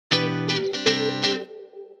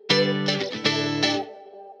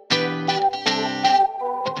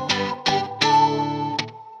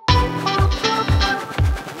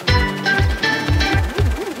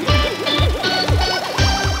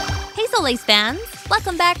Zolace fans!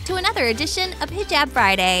 Welcome back to another edition of Hijab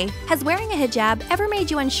Friday. Has wearing a hijab ever made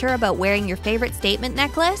you unsure about wearing your favorite statement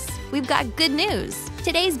necklace? We've got good news.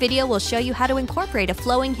 Today's video will show you how to incorporate a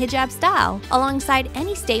flowing hijab style alongside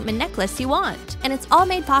any statement necklace you want. And it's all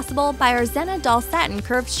made possible by our Zehna doll satin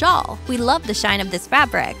curved shawl. We love the shine of this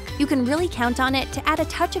fabric. You can really count on it to add a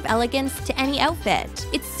touch of elegance to any outfit.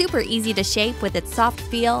 It's super easy to shape with its soft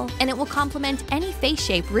feel, and it will complement any face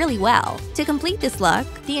shape really well. To complete this look,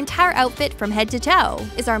 the entire outfit from head to toe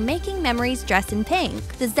is our Making Memories dress in pink,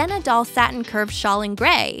 the Zehna doll satin curved shawl in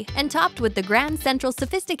gray, and topped with the Grand Central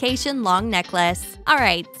Sophistication long necklace.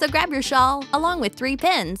 Alright, so grab your shawl along with 3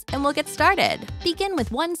 pins and we'll get started. Begin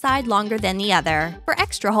with one side longer than the other. For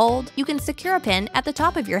extra hold, you can secure a pin at the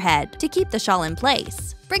top of your head to keep the shawl in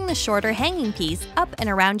place. Bring the shorter hanging piece up and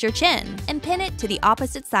around your chin and pin it to the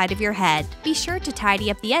opposite side of your head. Be sure to tidy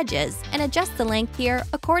up the edges and adjust the length here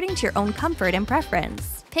according to your own comfort and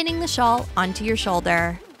preference, pinning the shawl onto your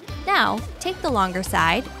shoulder. Now, take the longer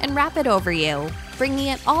side and wrap it over you, bringing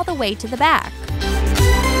it all the way to the back.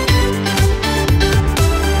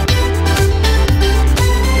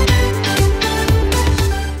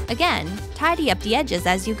 Again, tidy up the edges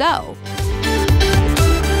as you go.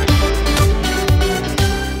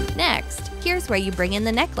 Next, here's where you bring in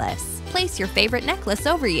the necklace. Place your favorite necklace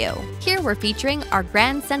over you. Here we're featuring our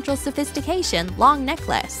Grand Central Sophistication long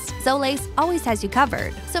necklace. Zolace always has you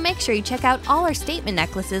covered, so make sure you check out all our statement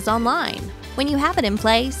necklaces online. When you have it in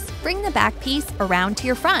place, bring the back piece around to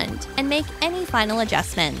your front and make any final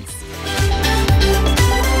adjustments.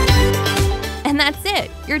 And that's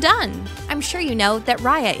it, you're done! I'm sure you know that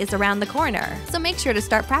Raya is around the corner, so make sure to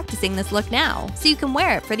start practicing this look now so you can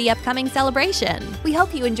wear it for the upcoming celebration. We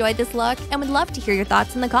hope you enjoyed this look and would love to hear your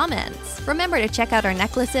thoughts in the comments. Remember to check out our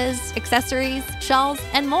necklaces, accessories, shawls,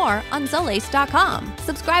 and more on Zolace.com.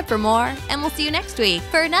 Subscribe for more, and we'll see you next week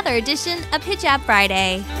for another edition of Hijab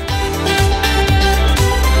Friday.